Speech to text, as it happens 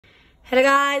Hello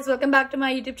guys, welcome back to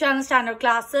my YouTube channel Standout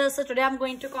Classes. So today I'm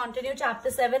going to continue chapter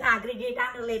 7 aggregate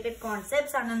and related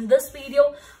concepts, and in this video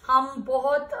हम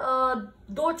बहुत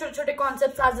दो छोटे छोटे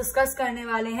concepts आज discuss करने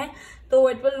वाले हैं. तो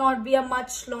it will not be a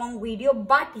much long video,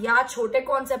 but यार छोटे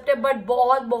concept है but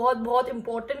बहुत बहुत बहुत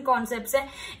important concepts है,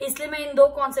 इसलिए मैं इन दो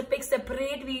concept पे एक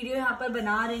separate video यहाँ पर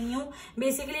बना रही हूँ.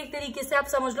 बेसिकली एक तरीके से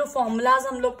आप समझ लो formulas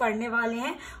हम लोग पढ़ने वाले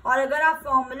हैं, और अगर आप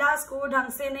formulas को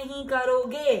ढंग से नहीं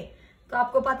करोगे तो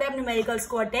आपको पता है आप न्यूमेरिकल्स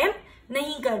को अटेम्प्ट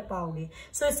नहीं कर पाओगे.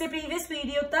 सो इससे प्रीवियस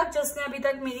वीडियो तक जिसने अभी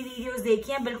तक मेरी वीडियोस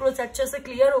देखी हैं बिल्कुल अच्छे से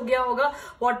क्लियर हो गया होगा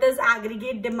what is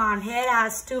aggregate demand. Here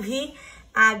has to be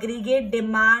aggregate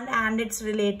demand and it's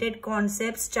related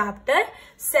concepts chapter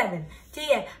 7. ठीक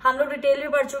है, हम लोग डिटेल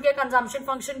में पढ़ चुके हैं. कंजम्पशन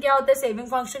फंक्शन क्या होता है, सेविंग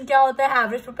फंक्शन क्या होता है,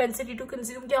 एवरेज प्रोपेंसिटी टू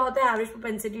कंज्यूम क्या होता है, एवरेज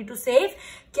प्रोपेंसिटी टू सेव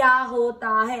क्या होता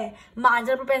है,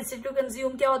 मार्जिनल प्रोपेंसिटी टू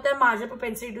कंज्यूम क्या होता है, मार्जिनल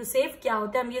प्रोपेंसिटी टू सेव क्या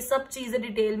होता है. हम ये सब चीजें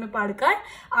डिटेल में पढ़कर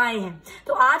आए हैं.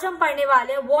 तो आज हम पढ़ने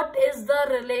वाले हैं what is the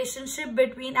relationship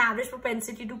between average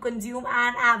propensity to consume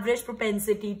and average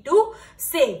propensity to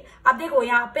save. अब देखो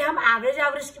यहाँ पे हम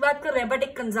एवरेज की बात कर रहे हैं, बट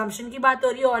एक कंजम्पशन की बात हो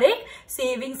रही है और एक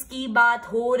सेविंग्स की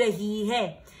बात हो रही है.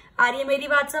 आ रही है मेरी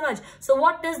बात समझ. So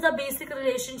what is the basic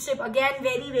relationship, again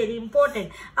very very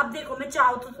important. अब देखो मैं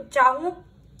चाहूं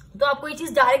तो आपको ये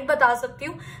चीज डायरेक्ट बता सकती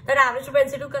हूँ that average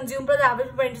propensity to consume plus average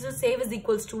propensity to save is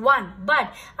equals to 1. But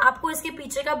आपको इसके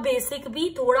पीछे का बेसिक भी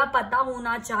थोड़ा पता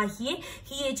होना चाहिए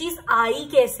कि ये चीज आई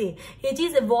कैसे, ये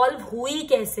चीज इवॉल्व हुई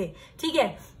कैसे. ठीक है,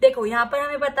 देखो यहाँ पर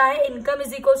हमें पता है income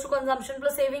is equals to consumption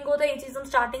plus saving होता है. ये चीज हम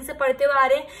स्टार्टिंग से पढ़ते हुए आ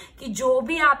रहे हैं कि जो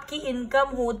भी आपकी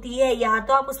इनकम होती है या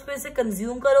तो आप उसमें से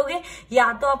कंज्यूम करोगे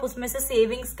या तो आप उसमें से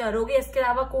सेविंग्स करोगे. इसके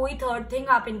अलावा कोई थर्ड थिंग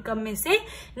आप इनकम में से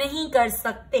नहीं कर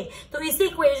सकते. तो इसी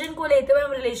इक्वेशन को लेते हुए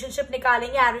हम रिलेशनशिप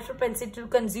निकालेंगे average propensity to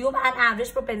consume and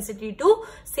average propensity to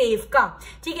save का.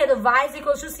 ठीक है, तो y is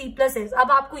equals to C plus S.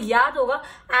 अब आपको याद होगा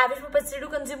एवरेज प्रोपेंसिटी टू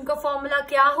कंज्यूम का फॉर्मूला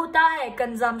क्या होता है,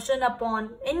 consumption upon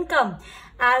income.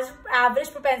 Average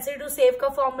propensity to save का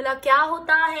फॉर्मूला क्या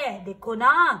होता है, देखो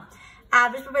ना,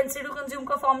 एवरेज प्रोपेंसिटी टू कंज्यूम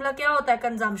का फॉर्मूला क्या होता है,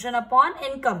 consumption upon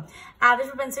income. Average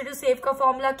propensity to save का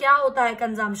फॉर्मूला क्या होता है,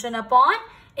 कंजम्पशन अपॉन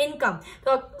इनकम.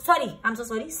 तो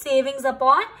सॉरी सेविंग्स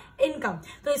अपॉन इनकम.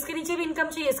 तो इसके नीचे भी इनकम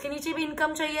चाहिए, इसके नीचे भी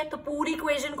इनकम चाहिए. तो पूरी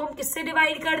इक्वेशन को हम किससे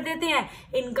डिवाइड कर देते हैं,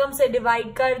 इनकम से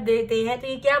डिवाइड कर देते हैं. तो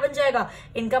ये क्या बन जाएगा,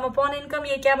 इनकम अपॉन इनकम.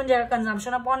 ये क्या बन जाएगा,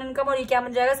 कंजम्पशन अपॉन इनकम. और ये क्या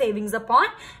बन जाएगा, सेविंग्स अपॉन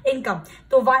इनकम.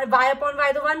 तो y अपॉन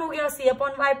वाई तो 1 हो गया, c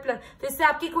अपॉन वाई प्लस. तो इससे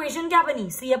आपकी इक्वेशन क्या बनी,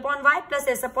 c upon Y plus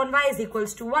s upon Y is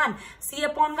equals to 1. c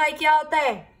upon Y क्या होता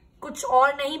है, कुछ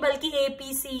और नहीं बल्कि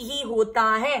एपीसी ही होता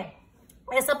है.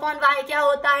 s अपॉन वाई क्या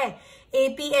होता है,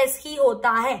 एपीएस ही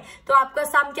होता है. तो आपका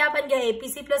सम क्या बन गया,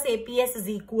 APC plus APS is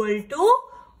equal to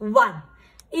 1.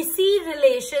 इसी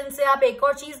रिलेशन से आप एक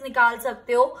और चीज निकाल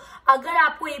सकते हो. अगर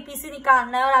आपको एपीसी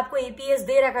निकालना है और आपको एपीएस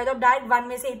दे रखा है तो आप डायरेक्ट 1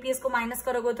 में से एपीएस को माइनस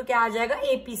करोगे तो क्या आ जाएगा,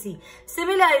 एपीसी.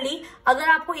 सिमिलरली अगर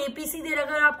आपको एपीसी दे रखा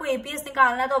है और आपको एपीएस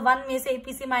निकालना है तो 1 में से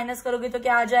एपीसी माइनस करोगे तो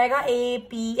क्या आ जाएगा,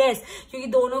 एपीएस. क्योंकि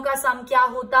दोनों का सम क्या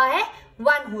होता है,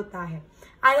 1 होता है.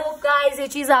 आई होप गाइस ये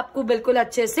चीज आपको बिल्कुल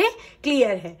अच्छे से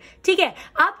क्लियर है. ठीक है,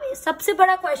 अब सबसे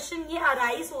बड़ा क्वेश्चन ये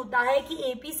अराइज होता है कि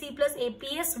एपीसी प्लस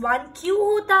एपीएस 1 क्यों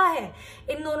होता है,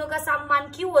 इन दोनों का सम 1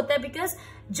 क्यों होता है. बिकॉज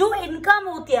जो इनकम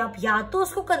होती है आप या तो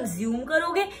उसको कंज्यूम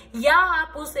करोगे या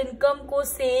आप उस इनकम को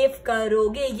सेव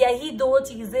करोगे. यही दो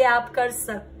चीजें आप कर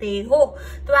सकते हो.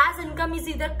 तो एज इनकम इज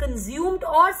इधर कंज्यूम्ड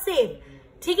और सेव.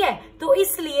 ठीक है, तो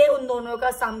इसलिए उन दोनों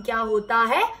का सम क्या होता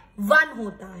है, 1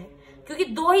 होता है. क्योंकि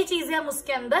दो ही चीजें हम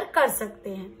उसके अंदर कर सकते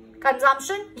हैं,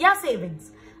 कंजम्पशन या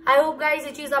सेविंग्स. आई होप गाइस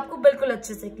ये चीज आपको बिल्कुल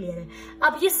अच्छे से क्लियर है.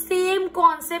 अब ये सेम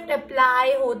कॉन्सेप्ट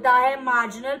अप्लाई होता है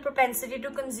मार्जिनल प्रोपेंसिटी टू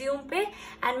कंज्यूम पे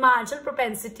and marginal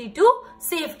propensity to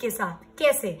save के साथ.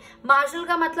 कैसे, मार्जिनल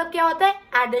का मतलब क्या होता है,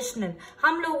 एडिशनल.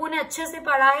 हम लोगों ने अच्छे से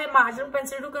पढ़ा है मार्जिनल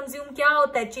प्रोपेंसिटी टू कंज्यूम क्या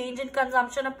होता है, change in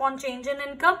consumption upon change in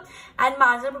income. And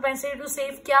marginal propensity to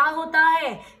save क्या होता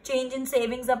है, change in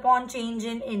savings upon change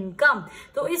in income.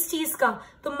 तो इस चीज का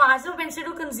तो marginal propensity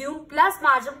to consume plus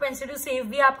marginal propensity to save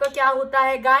भी आपका क्या होता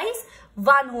है गाइस,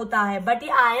 1 होता है. बट ये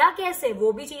आया कैसे,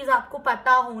 वो भी चीज आपको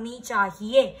पता होनी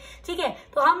चाहिए. ठीक है,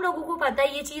 तो हम लोगों को पता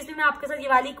है ये चीज भी मैं आपके साथ ये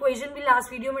वाली इक्वेशन भी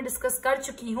लास्ट वीडियो में डिस्कस कर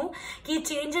चुकी हूँ कि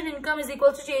change in income is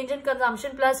equal to change in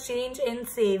consumption plus change in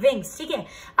savings. ठीक है,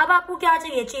 अब आपको क्या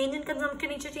चाहिए, चेंज इन कंजम्पशन के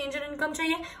नीचे चेंज इन इनकम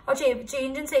चाहिए और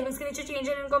चेंज इन सेविंग्स के नीचे चेंज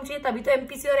इन इनकम चाहिए, तभी तो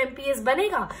एमपीसी और एमपीएस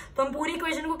बनेगा. तो हम पूरी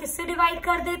इक्वेशन को किससे डिवाइड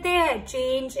कर देते हैं,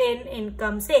 चेंज इन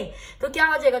इनकम से. तो क्या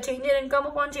हो जाएगा, change in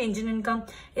income upon change in income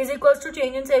is equal to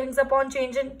change in savings upon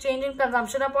change in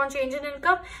consumption upon change in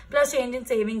income plus change in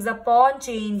savings upon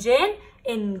change in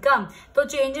income. तो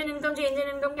change in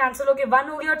income cancel होके 1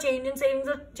 हो गया, और change in savings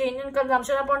और change in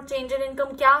consumption upon change in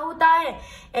income क्या होता है,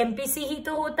 MPC ही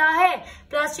तो होता है,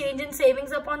 plus change in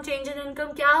savings upon change in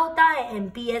income क्या होता है,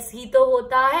 एमपीएस ही तो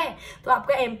होता है। तो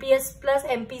आपका एमपीएस प्लस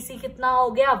एमपीसी कितना हो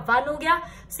गया, 1 हो गया।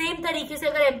 सेम तरीके से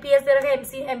अगर एमपीएस दे रखा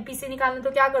है एमपीसी निकालना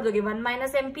तो क्या कर दोगे, 1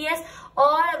 माइनस एमपीएस,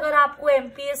 और अगर आपको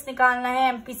एमपीएस निकालना है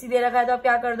एमपीसी दे रखा है तो आप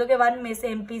क्या कर दोगे, 1 में से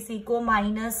एमपीसी को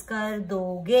माइनस कर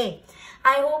दोगे।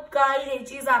 आई होप गाइस ये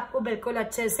चीज आपको बिल्कुल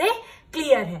अच्छे से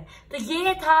क्लियर है। तो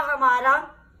ये था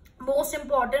हमारा मोस्ट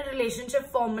इंपॉर्टेंट रिलेशनशिप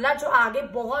फॉर्मूला जो आगे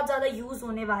बहुत ज्यादा यूज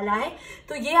होने वाला है।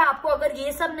 तो ये आपको अगर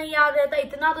ये सब नहीं याद रहता,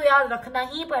 इतना तो याद रखना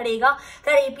ही पड़ेगा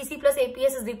कि APC plus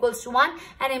APS is equal to 1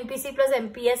 and MPC plus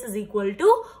MPS is equal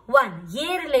to 1।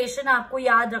 ये रिलेशन आपको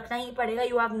याद रखना ही पड़ेगा,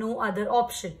 you have no other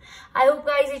option. I hope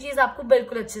guys ये चीज आपको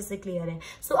बिल्कुल अच्छे से क्लियर है।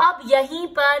 सो अब यहीं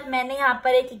पर मैंने यहाँ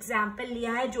पर एक एग्जाम्पल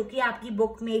लिया है जो कि आपकी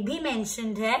बुक में भी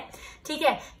मेंशन्ड है, ठीक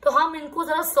है। तो हम इनको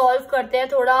जरा सॉल्व करते हैं,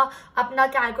 थोड़ा अपना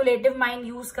कैलकुलेटिव माइंड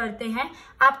यूज करते हैं।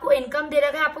 आपको इनकम दे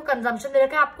रखा है, आपको कंजम्पशन दे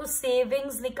रखा है, आपको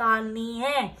सेविंग्स निकालनी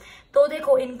है। तो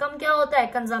देखो इनकम क्या होता है,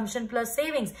 कंजम्पशन प्लस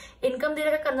सेविंग्स। इनकम दे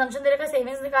रखा है, कंजम्पशन दे रखा है,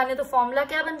 सेविंग्स निकालने, तो फॉर्मूला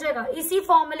क्या बन जाएगा, इसी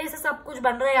फॉर्मूले से सब कुछ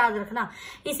बन रहा है, याद रखना।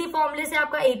 इसी फॉर्मूले से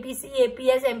आपका एपीसी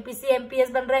एपीएस एमपीसी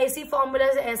एमपीएस बन रहा है, इसी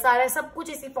फॉर्मूले से एसआर है, सब कुछ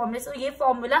इसी फॉर्मूले से। ये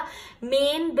फॉर्मूला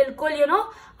मेन बिल्कुल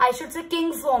I should say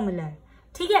king formula है,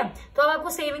 ठीक है। तो अब आपको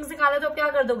सेविंग्स निकालना है तो क्या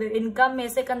कर दोगे, इनकम में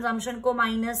से कंजम्पशन को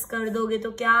माइनस कर दोगे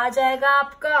तो क्या आ जाएगा,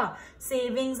 आपका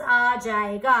सेविंग्स आ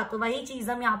जाएगा। तो वही चीज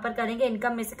हम यहाँ पर करेंगे,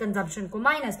 इनकम में से कंजम्पशन को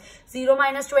minus, 0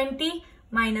 minus 20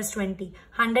 minus 20,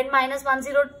 100 minus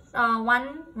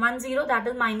 110 that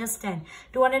is minus 10,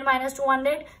 200 minus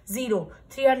 200 0,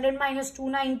 300 minus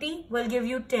 290 will give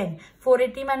you 10,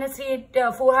 480 minus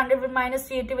 400 minus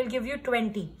 380 will give you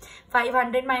 20,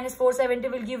 500 minus 470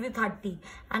 will give you 30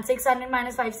 and 600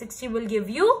 minus 560 will give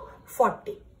you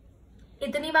 40।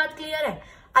 इतनी बात क्लियर है।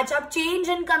 अच्छा अब चेंज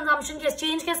इन कंजम्पशन के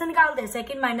change कैसे निकालते हैं,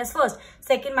 second minus first,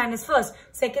 second minus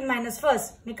first, second minus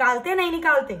first, निकालते नहीं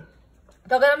निकालते।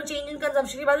 तो अगर हम चेंज इन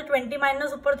कंजम्पशन की बात 20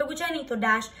 माइनस ऊपर तो कुछ है नहीं, तो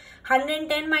डैश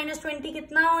 110 माइनस 20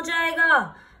 कितना हो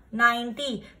जाएगा,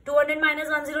 90, 200 माइनस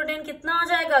 1010 कितना हो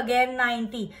जाएगा, अगेन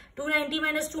 90, 290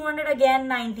 माइनस 200 अगेन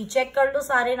 90। चेक कर लो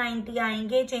सारे 90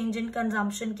 आएंगे। चेंज इन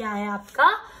कंजम्पशन क्या है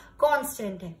आपका,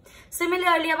 कांस्टेंट है।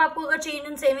 सिमिलरली अब आपको अगर चेंज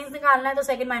इन सेविंग्स निकालना है तो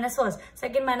second minus first,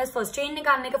 second minus first. Change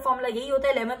निकालने का फॉर्मूला यही होता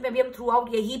है, 11th में भी हम थ्रू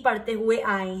आउट यही पढ़ते हुए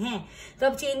आए हैं। तो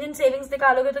अब चेंज इन सेविंग्स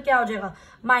निकालोगे तो क्या हो जाएगा,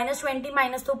 -20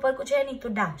 माइनस तो ऊपर कुछ है नहीं तो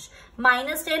डैश,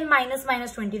 -10 माइनस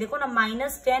 -20, देखो ना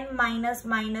 -10 माइनस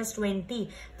 -20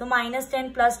 तो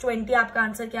 -10 प्लस 20 आपका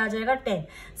आंसर क्या आ जाएगा 10,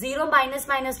 0 माइनस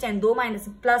 -10 2 माइनस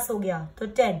प्लस हो गया तो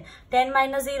 10, 10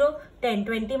 माइनस 0 10,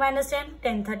 20 माइनस 10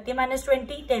 10, 30 माइनस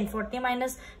 20 10, 40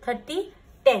 माइनस 30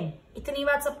 10। इतनी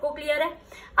बात सबको क्लियर है।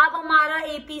 अब हमारा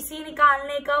एपीसी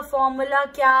निकालने का फॉर्मूला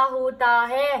क्या होता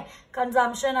है,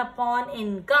 कंजम्पशन अपॉन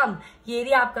इनकम। ये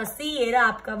रही आपका सी, ये रहा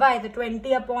आपका वाई, तो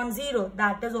 20 upon 0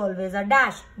 that is always a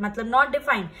dash, मतलब नॉट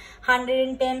डिफाइंड।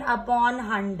 110 अपॉन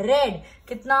 100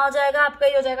 कितना हो जाएगा आपका,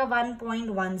 ये हो जाएगा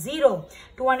 1.10।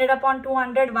 200 अपॉन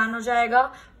 200 1 हो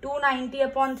जाएगा। 290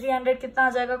 अपॉन 300 कितना आ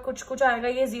जाएगा, कुछ आएगा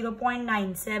ये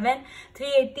 0.97।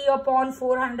 380 अपॉन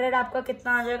 400 आपका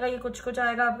कितना आ जाएगा, ये कुछ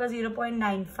आएगा आपका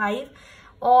 0.95।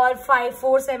 और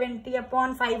 470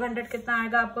 अपॉन 500 कितना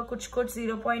आएगा आपका, कुछ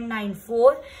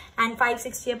 0.94। एंड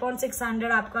 560 अपॉन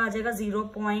 600 आपका आ जाएगा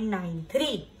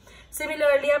 0.93।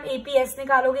 सिमिलरली आप एपीएस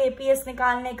निकालोगे, एपीएस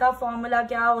निकालने का फॉर्मूला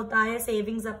क्या होता है,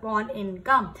 सेविंग्स अपॉन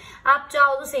इनकम। आप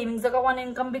चाहो तो सेविंग्स अपॉन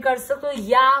इनकम भी कर सकते हो,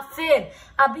 या फिर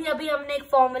अभी हमने एक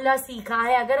फॉर्मूला सीखा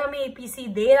है, अगर हमें एपीसी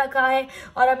दे रखा है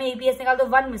और हमें एपीएस निकाल तो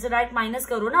 1 में से डायरेक्ट माइनस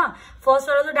करो ना, फर्स्ट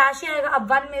वाला तो डैश ही आएगा। अब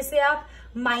 1 में से आप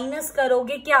माइनस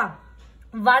करोगे, क्या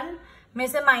 1 में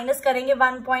से माइनस करेंगे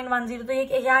 1.10 तो ये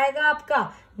क्या आएगा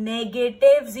आपका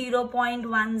नेगेटिव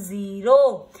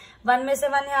 0.10। 1 में से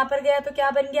 1 यहाँ पर गया तो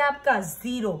क्या बन गया आपका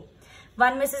 0।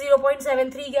 1 में से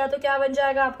 0.73 गया तो क्या बन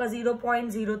जाएगा आपका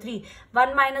 0.03।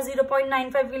 1 minus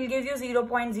 0.95 will give you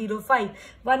 0.05।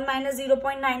 1 minus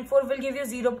 0.94 will give you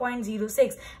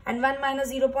 0.06 and 1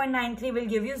 minus 0.93 will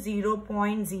give you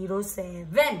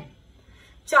 0.07।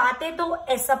 चाहते तो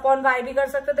एस अपॉन वाई भी कर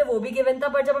सकते थे, वो भी गिवन था,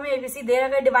 पर जब हमें एबीसी दे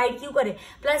रखा है डिवाइड क्यों करें,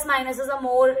 plus minus is a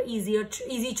more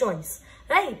easy choice,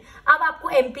 right. अब आपको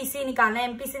एमपीसी निकालना है।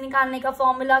 एमपीसी निकालने का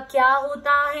फॉर्मूला क्या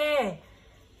होता है,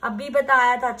 अभी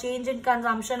बताया था, change in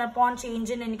consumption upon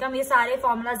change in income. ये सारे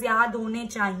फॉर्मूलाज याद होने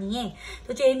चाहिए।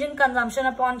 तो change in consumption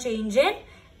upon change in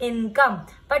income,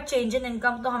 पर चेंज इन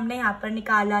इनकम तो हमने यहाँ पर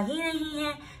निकाला ही नहीं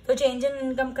है। तो चेंज इन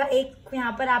इनकम का एक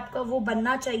यहाँ पर आपका वो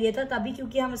बनना चाहिए था, तभी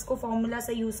क्योंकि हम इसको फॉर्मूला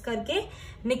से यूज करके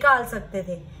निकाल सकते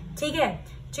थे, ठीक है।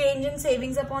 Change in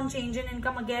savings upon change in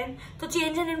income again. तो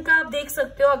चेंज इन इनकम आप देख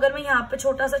सकते हो, अगर मैं यहाँ पे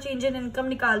छोटा सा चेंज इन इनकम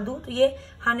निकाल दूं तो ये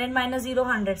 100 माइनस 0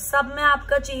 100, सब में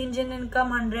आपका चेंज इन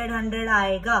इनकम 100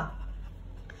 आएगा।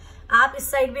 आप इस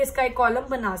साइड भी इसका एक कॉलम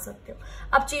बना सकते हो।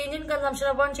 अब change in consumption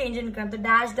upon change in income, तो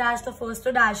डैश डैश तो फर्स्ट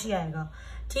तो डैश ही आएगा,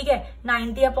 ठीक है।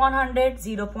 90 अपॉन 100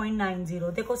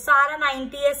 0.90, देखो सारा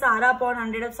 90 है, सारा अपॉन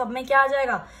 100, अब सब में क्या आ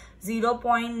जाएगा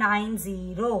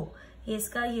 0.90, ये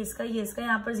इसका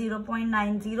यहाँ पर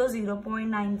 0.90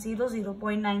 0.90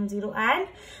 0.90 एंड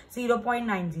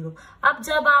 0.90। अब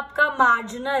जब आपका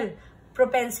मार्जिनल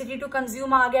प्रोपेंसिटी टू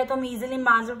कंज्यूम आ गया तो हम easily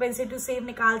marginal propensity to save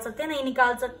निकाल सकते हैं, नहीं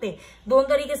निकाल सकते? दोनों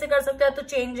तरीके से कर सकते हैं, तो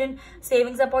change in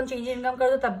savings upon change in income कर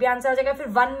दो तब भी आंसर आ जाएगा, फिर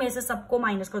 1 में से सबको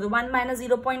माइनस कर दो, 1 माइनस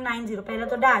 0.90, पहले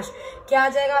तो डैश, क्या आ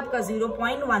जाएगा आपका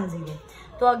 0.10।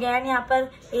 तो अगेन यहाँ पर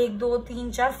 1 2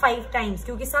 3 4 5 टाइम्स,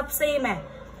 क्योंकि सब सेम है,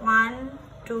 1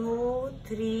 2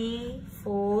 3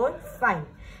 4 5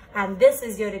 and this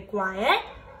is your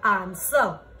required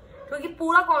answer. क्योंकि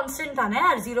पूरा कांस्टेंट था ना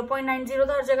यार, 0.90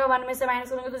 तो हर जगह 1 में से माइनस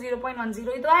करोगे तो 0.10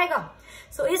 ही तो आएगा।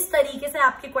 सो इस तरीके से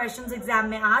आपके क्वेश्चंस एग्जाम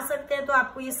में आ सकते हैं, तो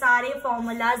आपको ये सारे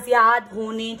फॉर्मूलाज याद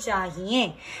होने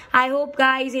चाहिए। आई होप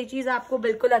गाइस ये चीज आपको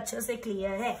बिल्कुल अच्छे से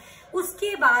क्लियर है।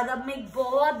 उसके बाद अब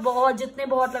मैं जितने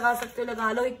बहुत लगा सकते हो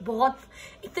लगा लो,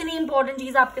 इतनी इंपॉर्टेंट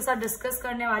चीज आपके साथ डिस्कस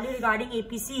करने वाली regarding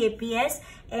APC, APS,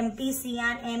 MPC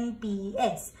and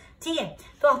MPS, ठीक है।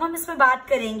 तो अब हम इसमें बात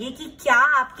करेंगे कि क्या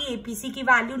आपकी एपीसी की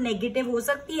वैल्यू नेगेटिव हो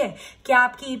सकती है, क्या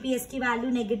आपकी एपीएस की वैल्यू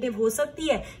नेगेटिव हो सकती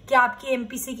है, क्या आपकी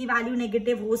एमपीसी की वैल्यू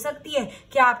नेगेटिव हो सकती है,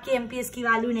 क्या आपकी एमपीएस की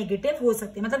वैल्यू नेगेटिव हो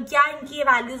सकती है, मतलब क्या इनकी ये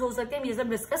वैल्यूज हो सकती है, हम ये सब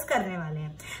डिस्कस करने वाले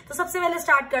हैं। तो सबसे पहले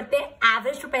स्टार्ट करते हैं,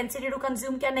 एवरेज प्रोपेंसिटी टू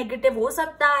कंज्यूम क्या नेगेटिव हो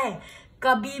सकता है?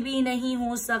 कभी भी नहीं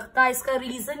हो सकता। इसका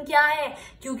रीजन क्या है?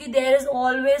 क्योंकि there is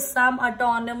always some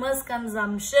autonomous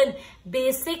consumption.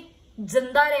 Basic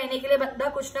जिंदा रहने के लिए बंदा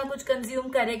कुछ ना कुछ कंज्यूम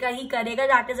करेगा ही करेगा,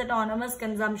 दैट इज ऑटोनमस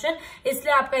कंजम्पशन,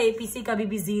 इसलिए आपका एपीसी कभी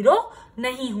भी 0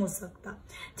 नहीं हो सकता,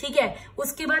 ठीक है।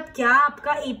 उसके बाद क्या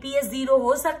आपका ईपीएस 0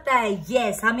 हो सकता है?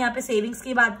 यस, हम यहाँ पे सेविंग्स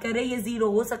की बात कर रहे हैं, ये 0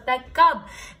 हो सकता है। कब?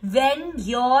 व्हेन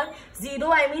योर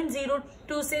 0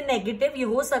 टू से नेगेटिव, ये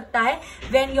हो सकता है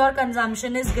when your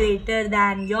consumption is greater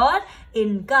than your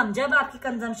income. जब आपकी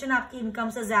कंजम्पशन आपकी इनकम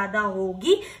से ज्यादा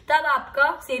होगी तब आपका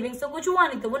सेविंग्स तो कुछ हुआ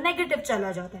नहीं, तो वो नेगेटिव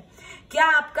चला जाता है। क्या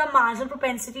आपका मार्जिनल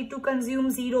प्रोपेंसिटी टू कंज्यूम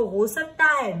 0 हो सकता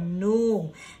है?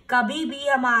 नो, कभी भी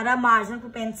हमारा मार्जिनल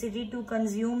प्रोपेंसिटी टू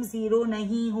कंज्यूम 0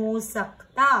 नहीं हो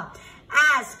सकता।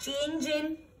 As change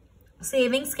in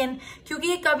savings can, क्योंकि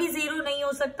ये कभी 0 नहीं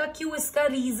हो सकता। क्यों? इसका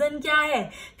रीजन क्या है?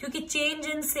 क्योंकि चेंज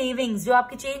इन सेविंग्स, जो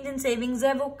आपकी चेंज इन सेविंग्स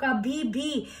है वो कभी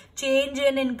भी चेंज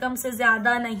इन इनकम से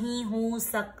ज्यादा नहीं हो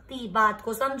सकती। बात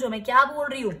को समझो, मैं क्या बोल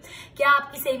रही हूँ। क्या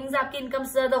आपकी सेविंग्स आपकी इनकम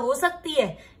से ज्यादा हो सकती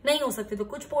है? नहीं हो सकती, तो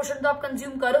कुछ पोर्शन तो आप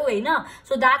कंज्यूम करोगे ही ना।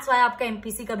 सो दैट्स व्हाई आपका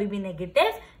एमपीसी कभी भी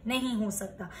नेगेटिव नहीं हो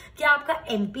सकता। क्या आपका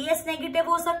एमपीएस नेगेटिव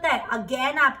हो सकता है?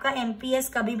 अगेन आपका एमपीएस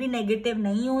कभी भी नेगेटिव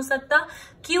नहीं हो सकता।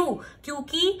 क्यों?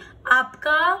 क्योंकि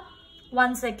आपका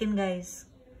 1 सेकेंड गाइस,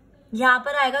 यहां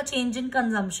पर आएगा चेंज इन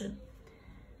कंजम्पशन,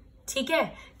 ठीक है।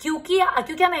 क्योंकि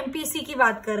हम एमपीसी की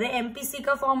बात कर रहे हैं। एमपीसी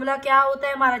का फॉर्मूला क्या होता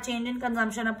है हमारा? Change in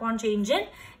consumption upon change in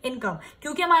income.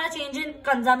 क्योंकि हमारा चेंज इन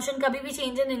कंजम्पशन कभी भी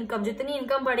चेंज इन इनकम, जितनी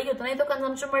इनकम बढ़ेगी उतना ही तो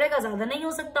कंजम्पशन बढ़ेगा, ज्यादा नहीं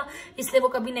हो सकता, इसलिए वो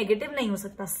कभी नेगेटिव नहीं हो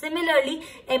सकता। सिमिलरली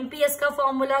एमपीएस का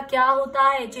फॉर्मूला क्या होता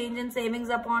है? Change in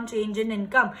savings upon change in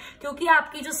income. क्योंकि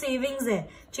आपकी जो सेविंग्स है,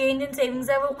 चेंज इन सेविंग्स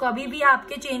है, वो कभी भी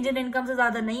आपके चेंज इन इनकम से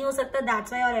ज्यादा नहीं हो सकता।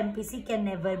 दैट्स व्हाई और MPC can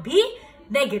never be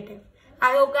negative.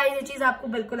 I hope guys ये चीज आपको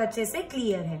बिल्कुल अच्छे से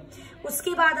क्लियर है।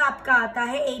 उसके बाद आपका आता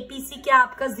है एपीसी, क्या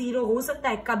आपका 0 हो सकता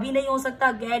है? कभी नहीं हो सकता।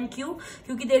 अगेन क्यों?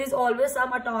 क्योंकि there is always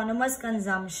some autonomous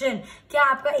consumption. क्या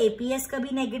आपका एपीएस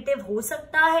कभी नेगेटिव हो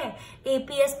सकता है?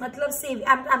 एपीएस मतलब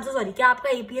सॉरी, क्या आपका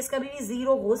एपीएस कभी भी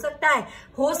 0 हो सकता है?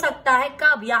 हो सकता है।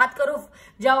 कब? याद करो,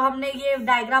 जब हमने ये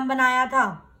डायग्राम बनाया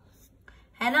था,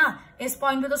 है ना, इस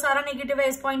पॉइंट पे तो सारा नेगेटिव है,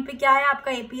 इस पॉइंट पे क्या है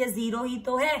आपका एपीएस 0 ही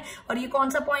तो है। और ये कौन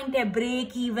सा पॉइंट है?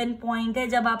 ब्रेक इवन पॉइंट है,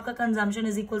 जब आपका consumption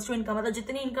is equal to income, मतलब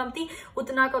जितनी इनकम थी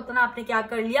उतना का उतना आपने क्या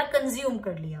कर लिया? कंज्यूम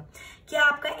कर लिया। क्या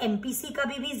आपका एमपीसी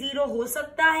कभी भी 0 हो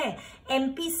सकता है?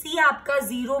 एमपीसी आपका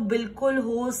 0 बिल्कुल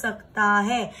हो सकता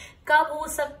है। कब हो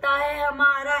सकता है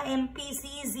हमारा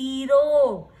एमपीसी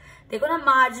 0? देखो ना,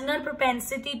 मार्जिनल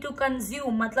प्रोपेंसिटी टू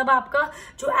कंज्यूम, मतलब आपका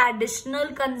जो एडिशनल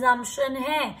कंजम्पशन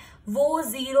है वो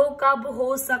जीरो कब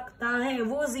हो सकता है?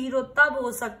 वो जीरो तब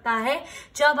हो सकता है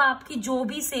जब आपकी जो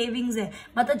भी सेविंग्स है,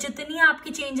 मतलब जितनी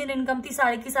आपकी चेंज इन इनकम थी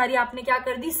सारी की सारी आपने क्या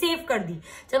कर दी? सेव कर दी।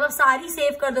 जब आप सारी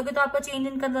सेव कर दोगे तो आपका चेंज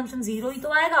इन कंजम्पशन जीरो ही तो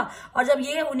आएगा, और जब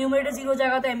ये न्यूमरेटर जीरो हो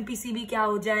जाएगा तो एमपीसी भी क्या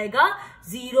हो जाएगा?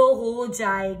 जीरो हो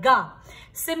जाएगा।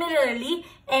 सिमिलरली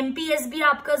एमपीएस भी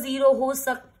आपका जीरो हो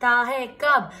सकता है।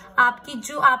 कब?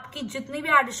 आपकी जितनी भी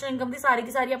एडिशनल इनकम थी सारी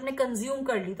की सारी आपने कंज्यूम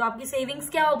कर ली, तो आपकी सेविंग्स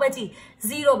क्या हो बची?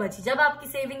 जीरो बची। जब आपकी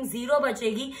सेविंग जीरो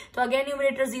बचेगी तो अगेन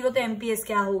न्यूमरेटर जीरो, तो एमपीएस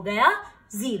क्या हो गया?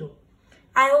 जीरो।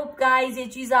 आई होप गाइज ये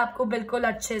चीज आपको बिल्कुल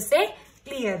अच्छे से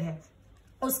क्लियर है।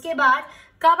 उसके बाद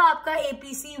कब आपका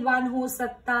एपीसी 1 हो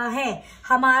सकता है?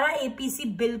 हमारा एपीसी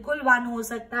बिल्कुल 1 हो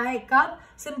सकता है। कब?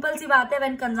 सिंपल सी बात है,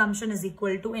 when consumption is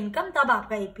equal to income, तब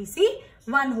आपका एपीसी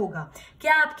 1 होगा।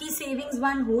 क्या आपकी सेविंग्स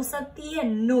 1 हो सकती है?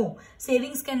 No,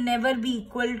 savings can never be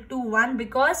equal to 1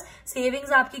 because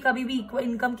savings आपकी कभी भी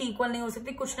इनकम की इक्वल नहीं हो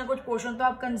सकती। कुछ ना कुछ पोर्शन तो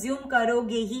आप कंज्यूम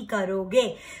करोगे ही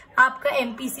करोगे। आपका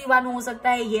एमपीसी 1 हो सकता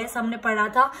है, यस हमने पढ़ा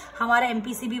था। हमारा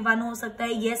एमपीसी भी 1 हो सकता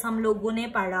है, यस हम लोगों ने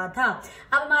पढ़ा था।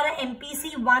 अब हमारा एमपीसी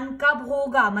 1 कब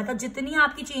होगा? मतलब जितनी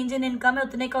आपकी चेंज इन इनकम है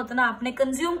उतने का उतना आपने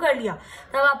कंज्यूम कर लिया,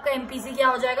 तब आपका एमपीसी क्या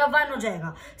हो जाएगा? 1 हो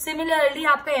जाएगा। सिमिलरली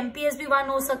आपका एमपीएस भी 1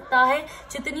 हो सकता है,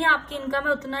 जितनी आपकी इनकम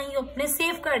है उतना ही आपने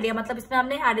सेव कर लिया, मतलब इसमें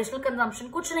हमने एडिशनल कंजम्पशन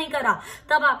कुछ नहीं करा,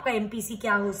 तब आपका एमपीसी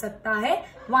क्या हो सकता है?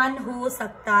 1 हो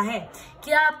सकता है।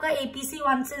 क्या आपका एपीसी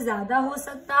 1 से ज्यादा हो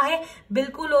सकता है?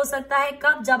 बिल्कुल हो सकता है।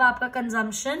 कब? जब आपका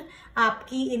कंजम्पशन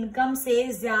आपकी इनकम से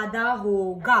ज्यादा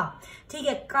होगा। ठीक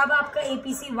है। कब आपका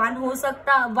एपीसी 1 हो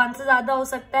सकता, 1 से ज्यादा हो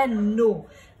सकता है? नो,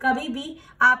 कभी भी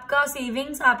आपका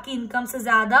सेविंग्स आपकी इनकम से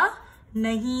ज्यादा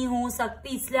नहीं हो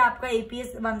सकती, इसलिए आपका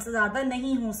एपीएस 1 से ज्यादा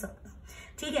नहीं हो सकता।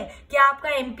 ठीक है। क्या आपका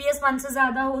एमपीएस 1 से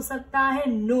ज्यादा हो सकता है?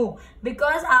 नो,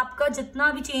 बिकॉज आपका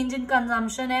जितना भी चेंज इन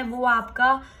कंजम्पशन है वो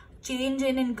आपका चेंज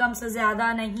इन इनकम से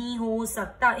ज्यादा नहीं हो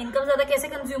सकता। इनकम ज्यादा कैसे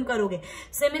कंज्यूम करोगे?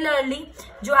 सिमिलरली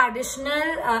जो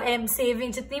एडिशनल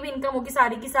सेविंग जितनी भी इनकम होगी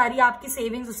सारी की सारी आपकी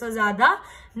सेविंग्स उससे ज्यादा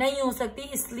नहीं हो सकती,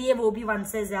 इसलिए वो भी 1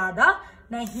 से ज्यादा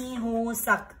नहीं हो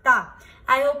सकता।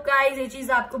 आई होप गाइज ये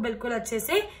चीज आपको बिल्कुल अच्छे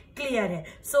से क्लियर है।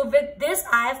 So with this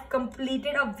I have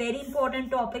completed a very important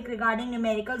topic regarding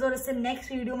numericals, और इससे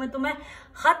नेक्स्ट वीडियो में तो मैं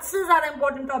हद से ज्यादा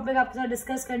इंपॉर्टेंट टॉपिक आपके साथ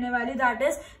डिस्कस करने वाली, that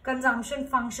is consumption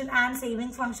function and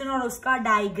savings function और उसका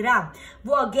डायग्राम।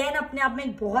 वो अगेन अपने आप में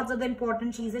एक बहुत ज्यादा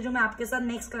इंपॉर्टेंट चीज है जो मैं आपके साथ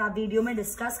नेक्स्ट वीडियो में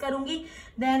डिस्कस करूंगी।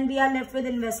 Then we are left with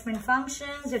investment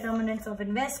functions, determinants of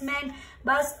investment.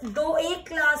 बस एक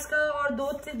क्लास का और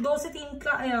दो से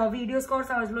तीन वीडियोस का और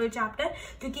समझ लो ये चैप्टर,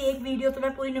 क्योंकि एक वीडियो तो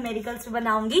मैं पूरी न्यूमेरिकल्स पे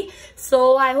बनाऊंगी।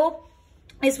 सो आई होप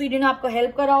इस वीडियो ने आपको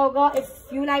हेल्प करा होगा।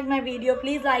 If you like my video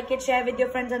please like it, share with your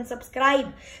friends and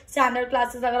subscribe standard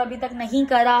classes अगर अभी तक नहीं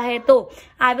करा है तो।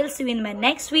 I will see you in my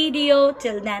next video.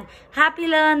 Till than happy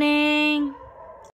learning.